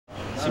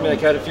Mac,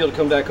 how did it feel to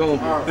come back home?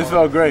 It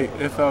felt great.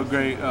 It felt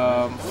great.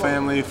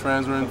 Family,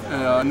 friends were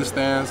in the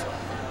stands.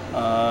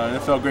 And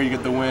it felt great to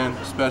get the win,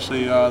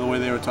 especially the way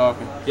they were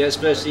talking. Yeah,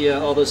 especially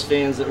all those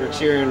fans that were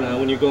cheering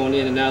when you're going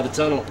in and out of the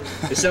tunnel.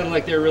 It sounded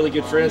like they were really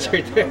good friends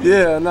right there.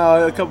 Yeah,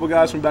 no, a couple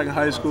guys from back in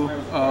high school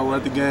were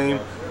at the game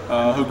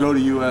who go to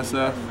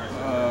USF.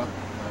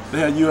 They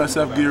had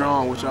USF gear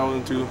on, which I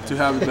wasn't too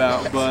happy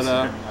about. But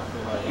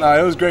no,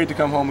 it was great to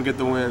come home and get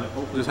the win.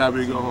 Just happy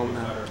to go home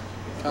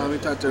now. We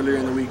talked earlier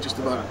in the week just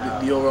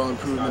about the overall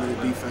improvement of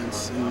the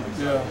defense. And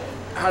yeah.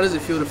 How does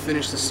it feel to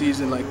finish the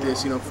season like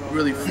this? You know,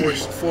 really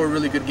force 4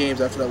 really good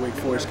games after that Wake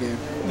Forest game.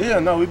 Yeah,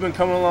 no, we've been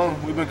coming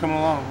along. We've been coming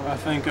along. I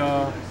think,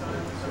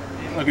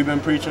 like we've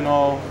been preaching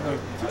all,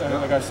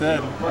 like I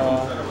said,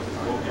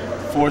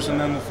 forcing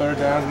them to third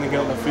downs and to get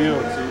on the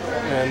field.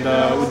 And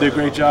we did a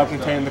great job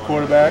containing the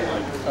quarterback,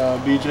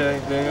 BJ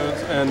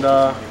Daniels, and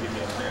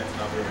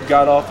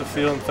got off the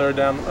field in third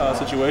down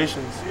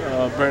situations.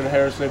 Brandon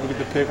Harris was able to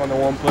get the pick on the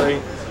one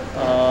play.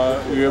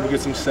 We were able to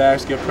get some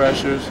sacks, get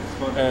pressures,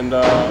 and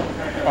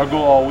our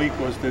goal all week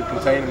was to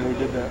contain them, and we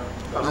did that.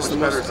 How much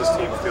better does this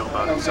team feel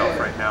about itself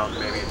right now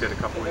than maybe it did a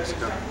couple weeks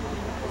ago?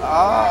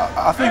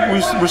 I think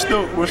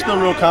we're still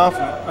real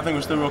confident. I think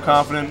we're still real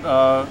confident.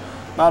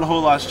 Not a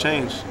whole lot's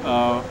changed.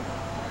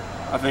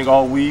 I think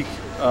all week,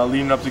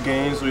 leading up to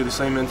games, we had the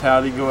same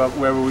mentality: go up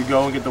wherever we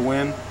go and get the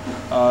win.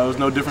 It was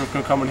no different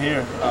from coming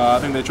here. I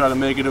think they try to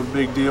make it a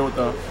big deal with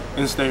the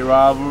in-state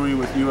rivalry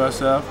with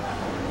USF,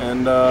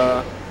 and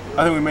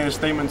I think we made a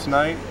statement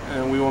tonight,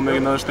 and we will make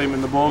another statement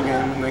in the bowl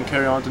game, and then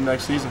carry on to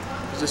next season.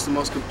 Is this the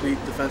most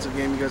complete defensive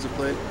game you guys have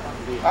played?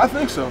 I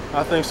think so.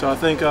 I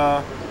think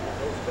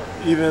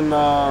even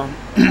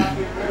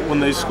when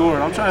they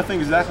scored, I'm trying to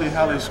think exactly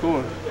how they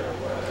scored.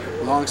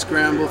 Long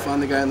scramble,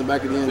 found the guy in the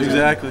back of the end zone.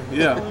 Exactly.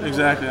 Yeah,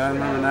 exactly. I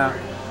remember now.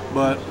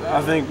 But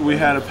I think we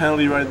had a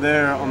penalty right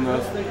there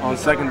on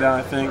second down,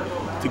 I think,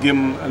 to give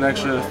them an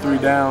extra 3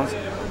 downs.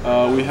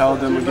 We held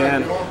them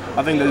again.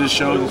 I think that just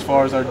shows, as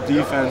far as our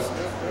defense,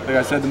 like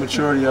I said, the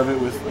maturity of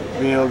it with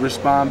being able to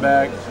respond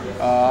back.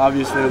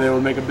 Obviously, they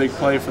would make a big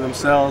play for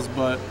themselves,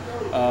 but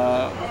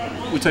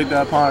we take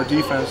that upon our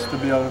defense to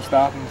be able to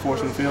stop and force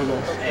them field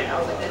goals.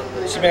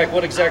 Mac,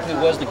 what exactly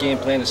was the game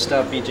plan to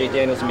stop B.J.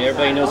 Daniels? I mean,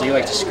 everybody knows he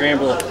likes to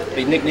scramble.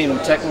 They nicknamed him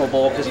Techno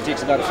Ball because he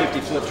takes about a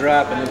 50-foot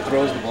drop and then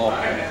throws the ball.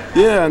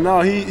 Yeah,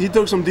 no, he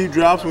took some deep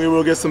drops and we were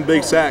able to get some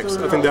big sacks.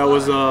 I think that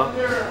was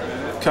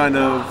kind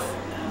of,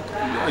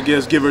 I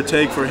guess, give or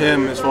take for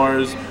him as far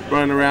as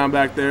running around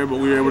back there, but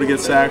we were able to get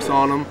sacks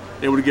on him,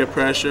 able to get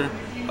pressure.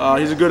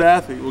 He's a good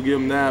athlete, we'll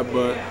give him that,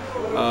 but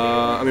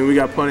I mean, we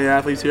got plenty of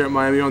athletes here at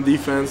Miami on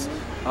defense,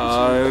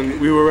 and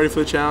we were ready for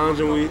the challenge,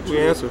 and we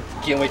answered.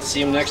 Can't wait to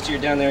see him next year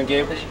down there in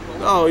Gables?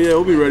 Oh yeah,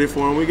 we'll be ready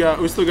for him.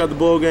 We still got the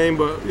bowl game,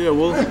 but yeah,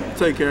 we'll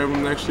take care of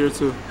him next year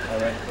too. All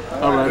right.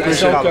 All right,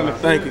 appreciate it.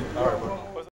 Thank you.